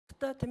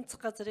аврагтай тэмцэх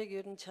газрыг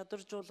ер нь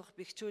чадваржуулах,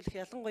 бэхжүүлэх,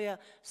 ялангуяа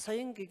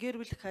соён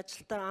гэгэрүүлэх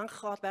ажилдаа анх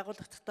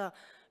байгууллагатаа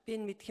би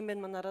энэ мэдх юм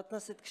байна. Манай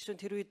раднаас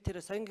гишүүн тэр үед тэр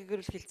соён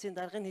гэгэрүүлэх хэлцээний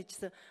даргыг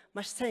хийжсэн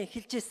маш сайн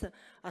эхэлж ийсэн.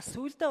 А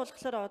сүүлдээ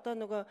болохоор одоо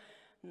нөгөө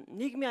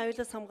нийгмийн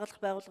аюулаас хамгаалах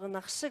байгууллага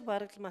нах шиг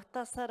бараг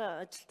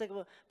матасаар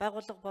ажилтдаг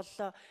байгууллага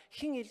боллоо.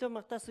 Хэн илүү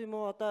матас юм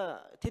уу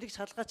одоо тэрийг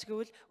шалгаж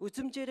гэвэл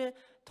үзэмжээрээ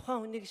тухайн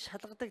хүнийг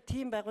шалгадаг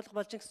тийм байгууллага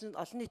болж гэсэн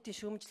олон нийтийн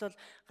шүүмжил бол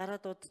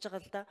гараад удаж байгаа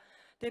л да.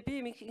 Тэгээ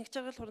би инх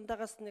жаргал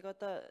хурандаагаас нэг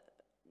одоо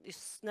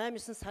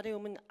 8-9 сарын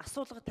өмнө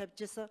асуулга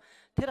тавьж исэн.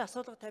 Тэр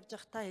асуулга тавьж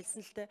байхдаа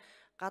хэлсэн л дээ.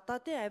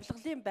 Гадаадын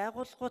авлигалын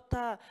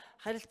байгууллагуудаа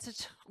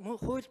харилцаж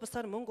хууль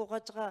бусаар мөнгө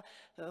угааж байгаа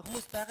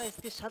хүмүүс байгаа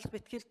эсгээ шалга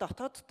битгийл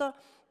дотооддоо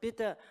бид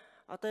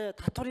одоо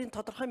татварын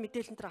тодорхой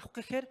мэдээлэл энэ авах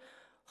гэхээр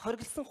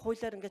хоригдсан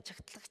хуулиар ингээд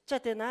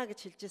чагтлагчаад байна гэж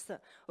хэлж ирсэн.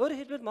 Өөрөөр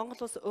хэлбэл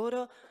Монгол улс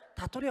өөрөө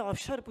татварын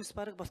офшор бүс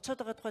бараг болцоод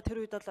байгаа тухай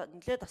тэр үед бол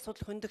нэлээд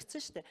асуудал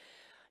хөндөгдсөн шүү дээ.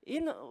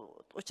 Энэ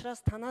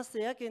учраас танаас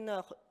яг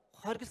энэ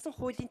хоригдсан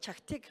хуулийн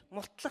чагтыг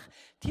мултлах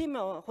тийм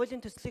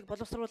хуулийн төслийг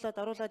боловсруулад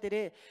оруулаад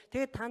ирээ.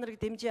 Тэгээд та нарыг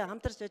дэмжиж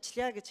хамтарч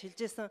ажиллая гэж хэлж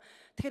ирсэн.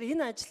 Тэгэхээр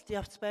энэ ажилд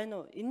явц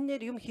байна уу?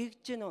 Энээр юм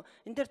хийгдэж гэнэ үү?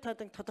 Энэ дээр та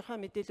тодорхой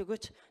мэдээлэл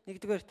өгөөч.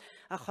 Нэгдүгээрт.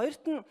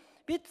 Хоёрт нь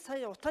бид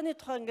сая утааны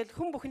тухай ингээл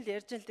хүн бүхэн л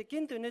ярьж байгаа л дээ.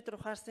 Гинт өнөөдөр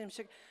ухаарсан юм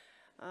шиг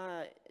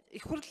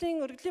их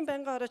хурлын өргөдлийн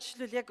байнгын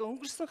оройчлол яг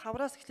өнгөрсөн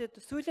хавраас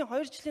эхлээд сүүлийн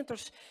 2 жилийн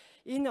турш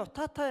энэ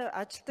утаатай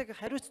ажилтдаг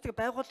хариуцдаг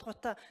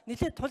байгууллагуудаа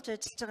нэлээд тулж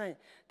ажиллаж байгаа юм.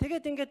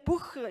 Тэгээд ингээд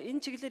бүх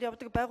энэ чиглэлээр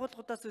явдаг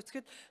байгууллагуудаас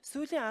үзэхэд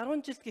сүүлийн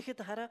 10 жилд гэхэд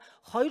хараа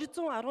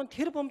 210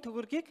 тэрбум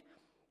төгрөгийг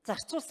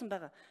зарцуулсан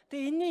байгаа.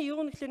 Тэгээ энэний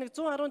юу нь гэхлээр нэг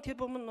 110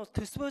 тэрбум нь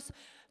төсвөөс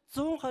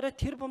 120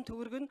 тэрбум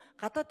төгрөг нь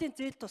гадаадын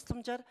зээл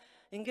тусламжаар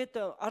ингээд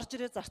орж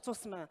ирээ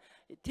зарцуулсан байна.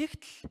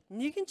 Тэгтэл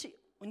нэгэн ч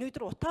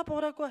өнөөдөр утаа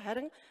буураагүй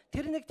харин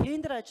тэр нэг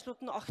тендер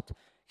ажлууд нь огт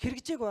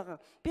хэрэгжээг байгаа.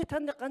 Би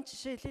танд ганц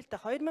жишээ хэлье л да.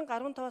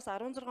 2015-аас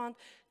 16 онд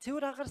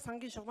цэвэр агаар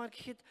сангийн шугамар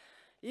гэхэд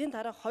энэ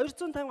дараа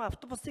 250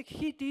 автобусыг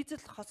хий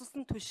дизель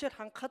хосолсон түлшээр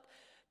хангахад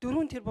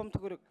 4 тэрбум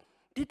төгрөг.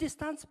 Дид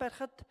станц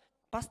барихад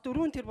бас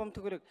 4 тэрбум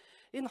төгрөг.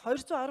 Энэ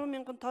 210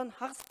 мянган тонн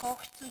хагас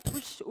гоогдсон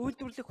түлш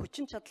үйлдвэрлэх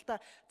хүчин чадалтай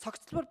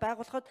цогцлбор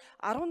байгуулахад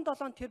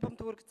 17 тэрбум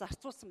төгрөг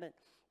зарцуулсан байна.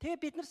 Тэгээ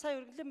бид нар сая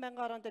өргөдлийн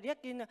байнгын орон дээр яг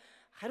энэ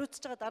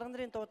хариуцж байгаа дарга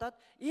нарын дуудаад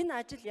энэ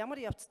ажил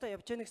ямар явцтай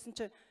явж гэнэ гэсэн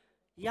чинь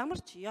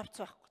ямар ч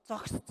явц байхгүй.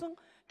 Зогссон,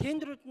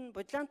 тендерүүд нь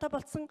бодлоонтой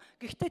болсон.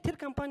 Гэхдээ тэр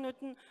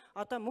компаниуд нь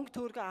одоо мөнгө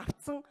төгрөгөө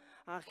авцсан,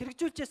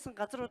 хэрэгжүүлжсэн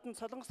газрууд нь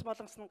солонгос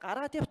болгосон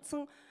гараад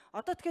явцсан.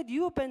 Одоо тэгэхээр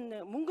юу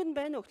байна? Мөнгө нь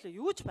байна уу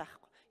гэхлээр юу ч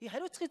байхгүй.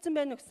 Хариуцах эзэн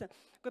байна уу гэсэн.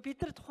 Гэхдээ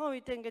бид нар тухайн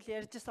үедээ ингээл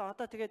ярьж байсан.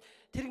 Одоо тэгээд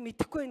тэрийг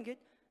мэдэхгүй байна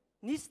гэд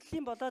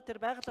нийслэлийн болоод тэр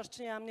байгаль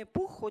орчны яамны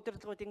бүх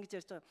удирдлагууд ингэж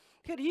ярьж байгаа.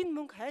 Тэгэхээр энэ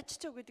мөнгө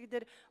хайччих гэдэг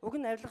дээр уг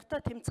нь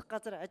авилгатай тэмцэх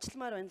газар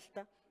ажилламаар байна л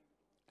да.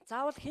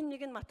 Заавал хэн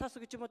нэг нь матаас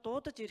гэж юм уу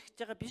дуудаж ирэхж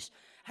байгаа биш.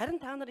 Харин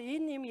та нар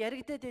энэ юм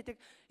яригдаад байдаг.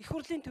 Их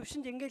хурлын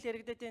төвшөнд ингээл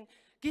яригдаад байна.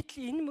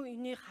 Гэтэл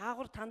энэ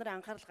хаагур та нарын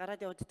анхаарал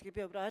гараад явдаг гэдгийг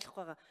би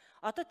ойлгохгүй байгаа.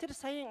 Одоо тэр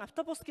саяын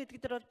автобус гэдэг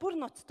дээр бол бүр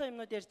ноцтой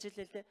юмнууд ярьж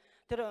илээ л дээ.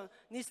 Тэр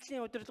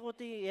нийслэлийн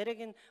удирдлагуудын яриаг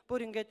нь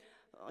бүр ингээд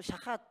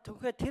шахаад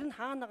төгөөд тэр нь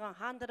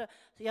хаана дээр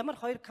ямар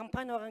хоёр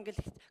компани байгаа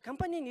ингээл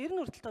компанийн нэр нь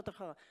хүртэл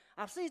тодорхой.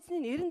 Авсан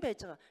эзний нэр нь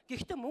байж байгаа.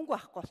 Гэхдээ мөнгө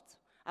байхгүй болсон.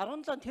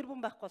 17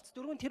 тэрбум байхгүй болсон.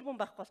 4 тэрбум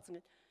байхгүй болсон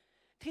гэдэг.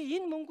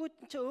 Тэгээ энэ мөнгүүд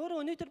чи өөрөө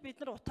өнөөдөр бид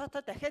нар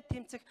утаатай дахиад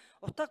тэмцэх,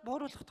 утааг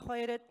бууруулах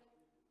тухай яриад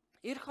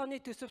эх оны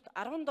төсөвт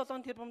 17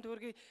 тэрбум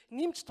төгрөгийг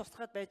нэмж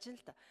тусгаад байж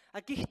л да.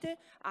 Гэхдээ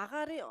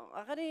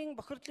агарын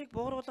бохирдлыг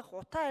бууруулах,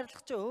 утаа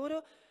арилгах чи өөрөө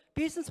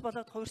бизнес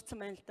болоод хувирсан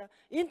байна л да.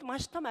 Энд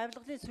маш том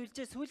авлигалын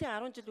сүлжээ сүүлийн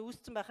 10 жил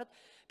үүссэн байхад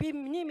би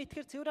миний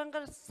мэдхээр цэвэр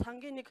ангаар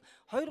сангийн нэг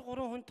 2-3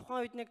 хүн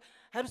тухайн үед нэг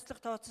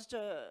хариуцлага тооцож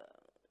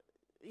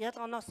ял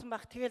оноосон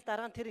байх. Тэгэл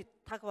дараа нь тэр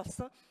таг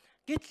болсон.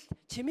 Гэтэл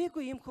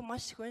чимээгүй юм хүн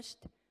маш их байна шүү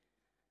дээ.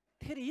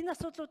 Тэгэхээр энэ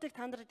асуудлуудыг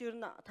та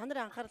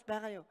нарын анхаарал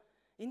байгаа юу?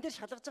 Энэ дээр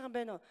шалгаж байгаа юм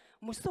байна уу?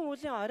 Мөсөн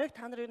үлийн оройг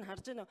та нар юу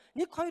харж байна уу?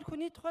 Нэг хоёр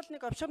хүний тухайл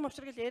нэг офшор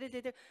мовшор гэж яриад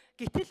байдаг.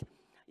 Гэтэл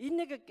энэ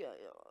нэг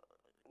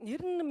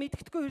нэр нь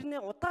мэдгэдэггүй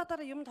хэрнээ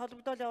удаадаар юмд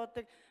холбогдол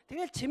явуулдаг.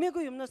 Тэгэл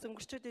чимээгүй юмнаас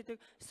өнгөрчөөд байдаг.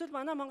 Эсвэл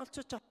манай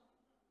монголчууд ч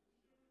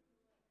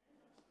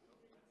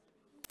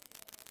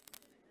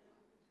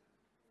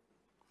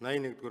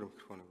 81-р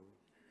микрофон.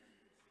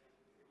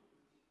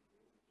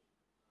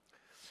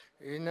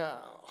 Энэ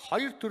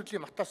хоёр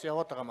төрлийн матаас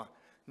яваад байгаа маа.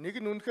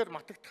 Нэг нь үнэхээр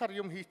матагдахаар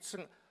юм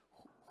хийцэн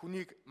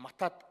хүнийг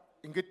матаад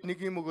ингээд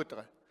нэг юм өгöd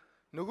байгаа.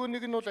 Нөгөө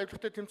нэг нь бол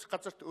авилгатай тэмцэх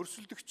газарт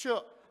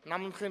өрсөлдөгчөө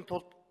намнахын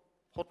тулд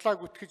худлаа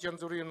гүтгэж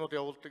янз бүрийн юмнууд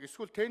явуулдаг.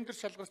 Эсвэл тендер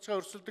шалгарч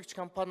байгаа өрсөлдөгч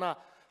компани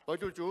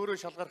боловч өөрөө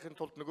шалгарахын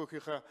тулд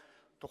нөгөөхийнхээ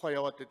тухай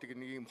яваад байдаг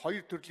нэг юм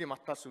хоёр төрлийн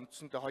матаас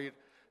үндсэндээ хоёр.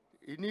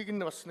 Энийг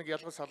нь бас нэг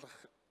ялгаж салгах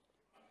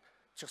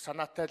чих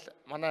санаатай л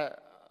манай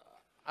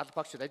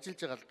албаагчид ажиллаж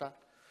байгаа л да.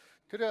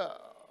 Тэр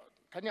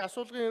таны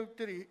асуулгын хувьд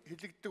дээр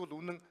хэлэгддэг бол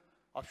үнэн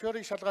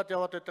офшорыг шалгаад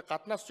яваад байдаг.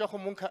 Гаднаас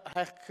жоохон мөнгө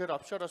хайх гэхээр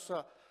офшороос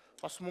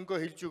бас мөнгөө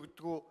хэлж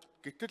өгдөггүй.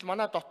 Гэтэл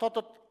манай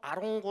дотоодод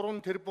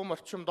 13 тэрбум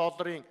орчим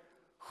долларын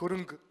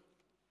хөрөнгө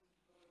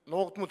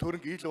нуугдмал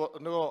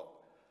хөрөнгө нөгөө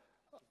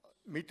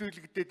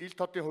мэдүүлэгдээд ил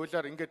тодын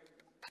хуулиар ингээд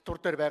татвар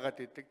дээр байгаад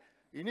байдаг.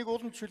 Энийг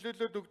улам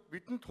чөлөөлөөд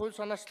бидэнд хууль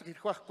санаачлах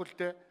эрх байхгүй л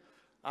дээ.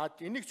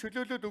 Энийг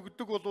чөлөөлөөд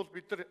өгдөг бол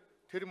бид нар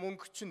тэр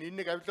мөнгө чинь энэ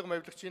нэг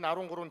авилга чинь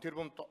 13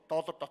 тэрбум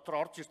доллар дотор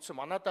орж ирсэн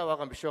манадаа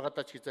байгаа юм биш байгаа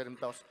даа ч гэж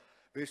заримдаа бас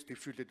бэс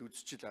төвшүүлээд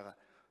үзчихэл байгаа.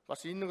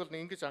 Бас энэ нэг бол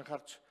ингэж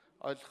анхаарч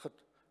ойлгоход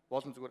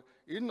болон зүгээр.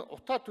 Энэ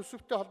утаа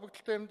төсөвтэй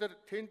холбогдолтой юм дээр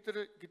тендер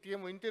гэдэг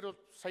юм уу энэ дээр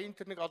бол саяын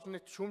тэр нэг олон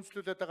нийт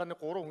шүүмжлүүлээд байгаа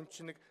нэг 3 хүн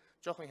чинь нэг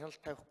жоохон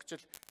хяналт тавих гэж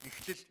л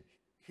эхлэл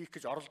хийх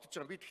гэж оролдож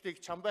байгаа. Би тэгтээ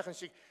чамбайхан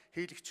шиг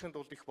хийлэгчхэнд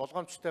бол их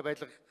болгоомжтой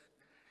байлга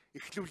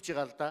эхлүүлж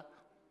байгаа л да.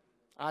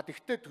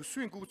 Тэгтээ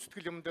төсвийн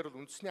гүйцэтгэл юм дээр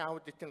бол үндэсний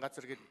аудитын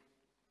газар гэдэг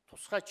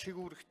тусгай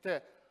чигүүрхтэй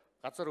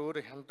газар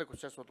өөрөө хяндаг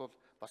учраас бол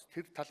бас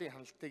тэр талын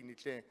хяналтыг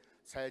нэлээд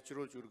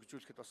сайжруулж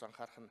өргөжүүлэхэд бас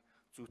анхаарах нь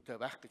зүйтэй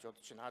байх гэж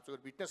бодож байна.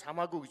 Зөвхөн биднээс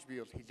хамаагүй гэж би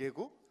бол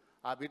хэлээгүй.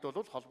 Бид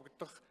бол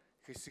холбогдох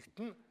хэсэгт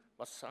нь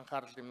бас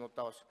анхаарал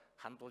юмнуудаа бас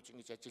хандуулж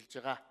ингэж ажиллаж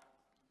байгаа.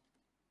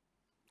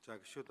 За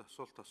гişүүд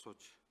асуулт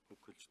асууж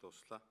үг хэлж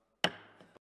дууслаа.